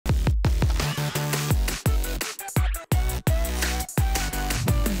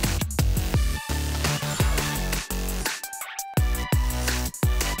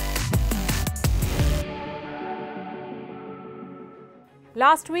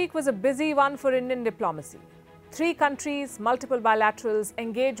Last week was a busy one for Indian diplomacy. 3 countries, multiple bilaterals,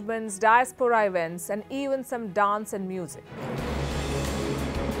 engagements, diaspora events, and even some dance and music.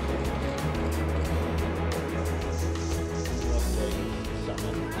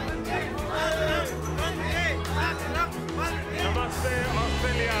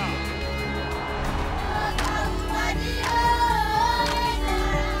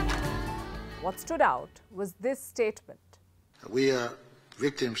 What stood out was this statement. We are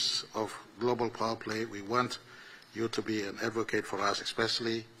victims of global power play. We want you to be an advocate for us,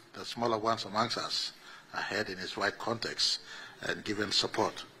 especially the smaller ones amongst us, ahead in its right context and given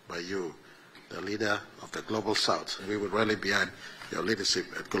support by you, the leader of the Global South. We would rally behind your leadership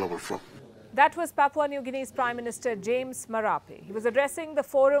at Global Forum. That was Papua New Guinea's Prime Minister James Marape. He was addressing the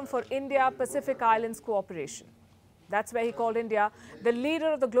Forum for India-Pacific Islands Cooperation. That's where he called India the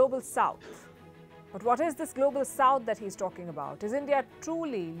leader of the Global South. But what is this Global South that he's talking about? Is India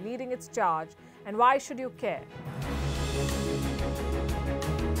truly leading its charge? And why should you care?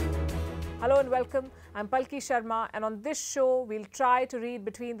 Hello and welcome. I'm Palki Sharma, and on this show, we'll try to read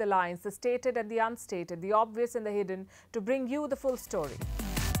between the lines, the stated and the unstated, the obvious and the hidden, to bring you the full story.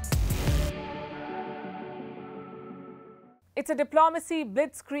 It's a diplomacy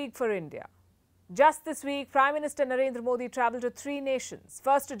blitzkrieg for India. Just this week, Prime Minister Narendra Modi travelled to 3 nations.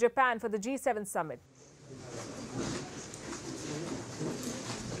 First to Japan for the G7 summit.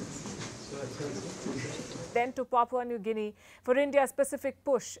 Then to Papua New Guinea for India's Pacific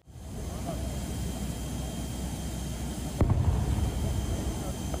push.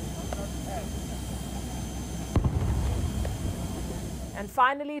 And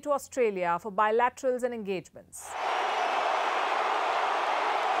finally to Australia for bilaterals and engagements.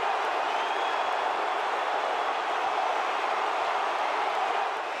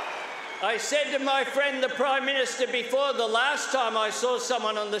 I said to my friend, the Prime Minister, before, the last time I saw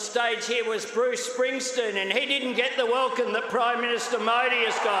someone on the stage here was Bruce Springsteen, and he didn't get the welcome that Prime Minister Modi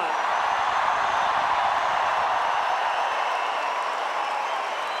has got.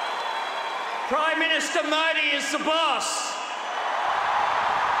 Prime Minister Modi is the boss.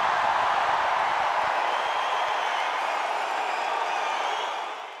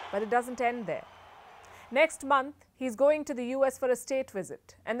 But it doesn't end there. Next month, he's going to the US for a state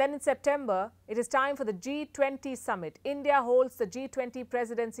visit. And then in September, it is time for the G20 summit. India holds the G20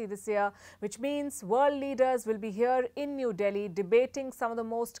 presidency this year, which means world leaders will be here in New Delhi debating some of the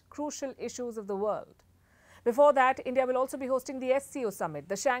most crucial issues of the world. Before that, India will also be hosting the SCO summit,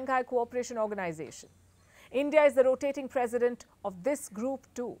 the Shanghai Cooperation Organization. India is the rotating president of this group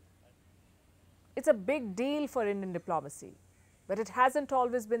too. It's a big deal for Indian diplomacy. But it hasn't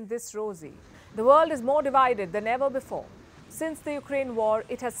always been this rosy. The world is more divided than ever before. Since the Ukraine war,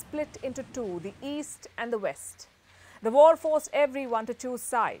 it has split into 2, the East and the West. The war forced everyone to choose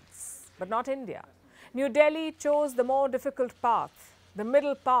sides, but not India. New Delhi chose the more difficult path, the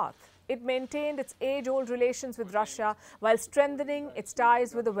middle path. It maintained its age-old relations with Russia while strengthening its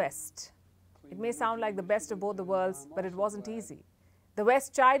ties with the West. It may sound like the best of both the worlds, but it wasn't easy. The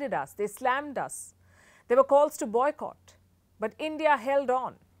West chided us, they slammed us. There were calls to boycott. But India held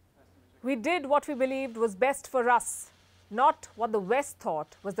on. We did what we believed was best for us, not what the West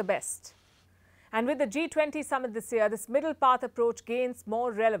thought was the best. And with the G20 summit this year, this middle path approach gains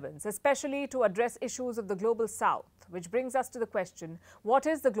more relevance, especially to address issues of the Global South, which brings us to the question, what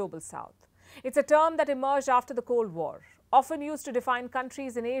is the Global South? It's a term that emerged after the Cold War, often used to define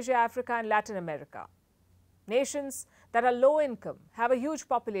countries in Asia, Africa, and Latin America. Nations that are low income, have a huge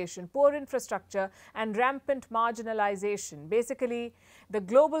population, poor infrastructure, and rampant marginalization. Basically, the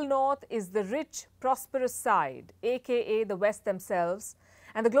global north is the rich, prosperous side, aka the West themselves,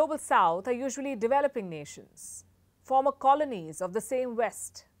 and the global south are usually developing nations, former colonies of the same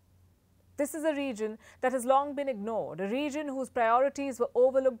West. This is a region that has long been ignored, a region whose priorities were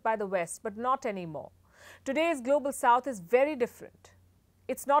overlooked by the West, but not anymore. Today's global south is very different.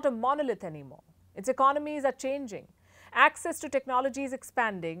 It's not a monolith anymore. Its economies are changing. Access to technology is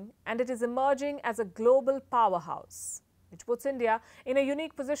expanding, and it is emerging as a global powerhouse, which puts India in a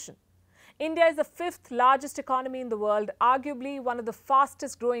unique position. India is the 5th largest economy in the world, arguably one of the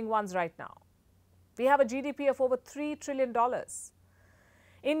fastest growing ones right now. We have a GDP of over $3 trillion.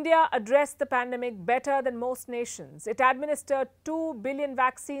 India addressed the pandemic better than most nations. It administered 2 billion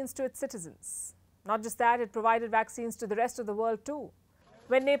vaccines to its citizens. Not just that, it provided vaccines to the rest of the world too.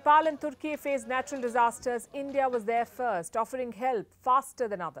 When Nepal and Turkiye faced natural disasters, India was there first, offering help faster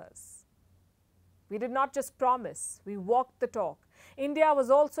than others. We did not just promise, we walked the talk. India was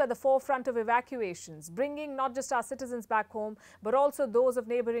also at the forefront of evacuations, bringing not just our citizens back home, but also those of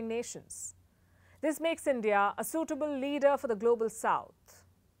neighboring nations. This makes India a suitable leader for the global South.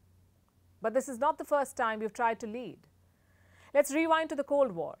 But this is not the first time we've tried to lead. Let's rewind to the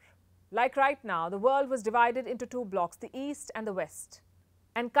Cold War. Like right now, the world was divided into two blocks, the East and the West.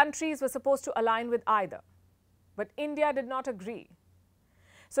 And countries were supposed to align with either. But India did not agree.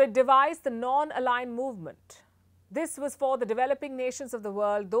 So it devised the non-aligned movement. This was for the developing nations of the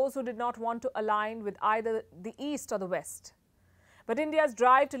world, those who did not want to align with either the East or the West. But India's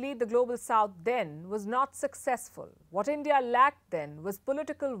drive to lead the global South then was not successful. What India lacked then was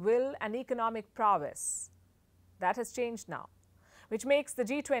political will and economic prowess. That has changed now, which makes the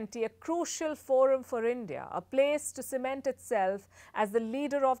G20 a crucial forum for India, a place to cement itself as the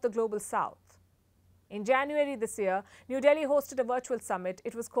leader of the global South. In January this year, New Delhi hosted a virtual summit.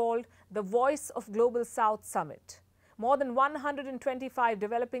 It was called the Voice of Global South Summit. More than 125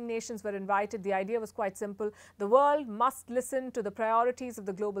 developing nations were invited. The idea was quite simple. The world must listen to the priorities of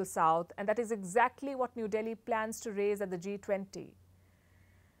the global South, and that is exactly what New Delhi plans to raise at the G20.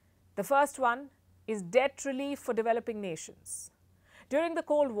 The first one is debt relief for developing nations. During the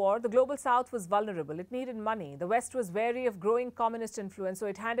Cold War, the global South was vulnerable. It needed money. The West was wary of growing communist influence, so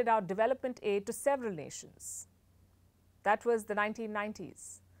it handed out development aid to several nations. That was the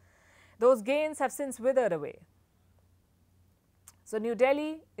 1990s. Those gains have since withered away. So New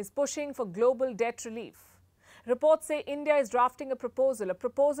Delhi is pushing for global debt relief. Reports say India is drafting a proposal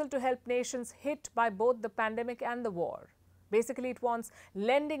to help nations hit by both the pandemic and the war. Basically, it wants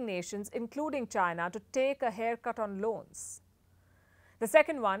lending nations, including China, to take a haircut on loans. The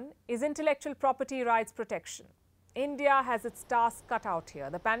second one is intellectual property rights protection. India has its task cut out here.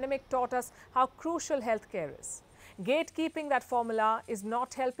 The pandemic taught us how crucial healthcare is. Gatekeeping that formula is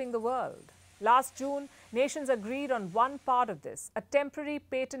not helping the world. Last June, nations agreed on one part of this, a temporary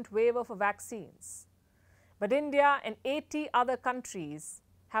patent waiver for vaccines. But India and 80 other countries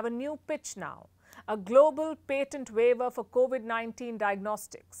have a new pitch now, a global patent waiver for COVID-19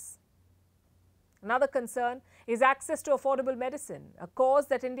 diagnostics. Another concern is access to affordable medicine, a cause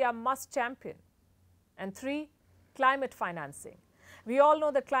that India must champion. And 3, climate financing. We all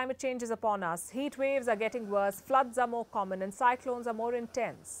know that climate change is upon us. Heat waves are getting worse, floods are more common, and cyclones are more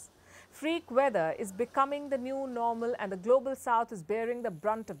intense. Freak weather is becoming the new normal, and the global South is bearing the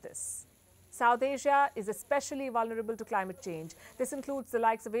brunt of this. South Asia is especially vulnerable to climate change. This includes the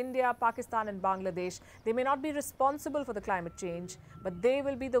likes of India, Pakistan and Bangladesh. They may not be responsible for the climate change, but they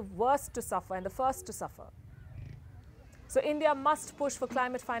will be the worst to suffer and the first to suffer. So India must push for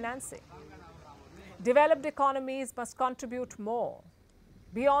climate financing. Developed economies must contribute more,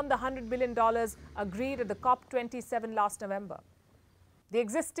 beyond the $100 billion agreed at the COP27 last November. The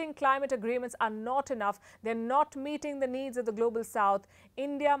existing climate agreements are not enough. They're not meeting the needs of the global South.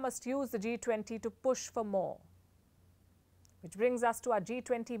 India must use the G20 to push for more. Which brings us to our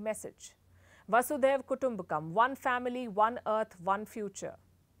G20 message. Vasudhaiv Kutumbakam, one family, one earth, one future.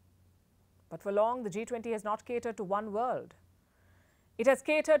 But for long, the G20 has not catered to one world. It has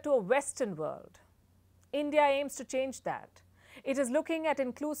catered to a Western world. India aims to change that. It is looking at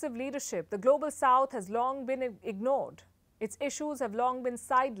inclusive leadership. The global South has long been ignored. Its issues have long been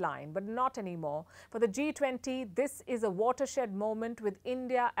sidelined, but not anymore. For the G20, this is a watershed moment with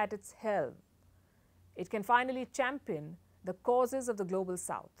India at its helm. It can finally champion the causes of the global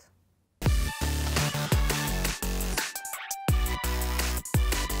South.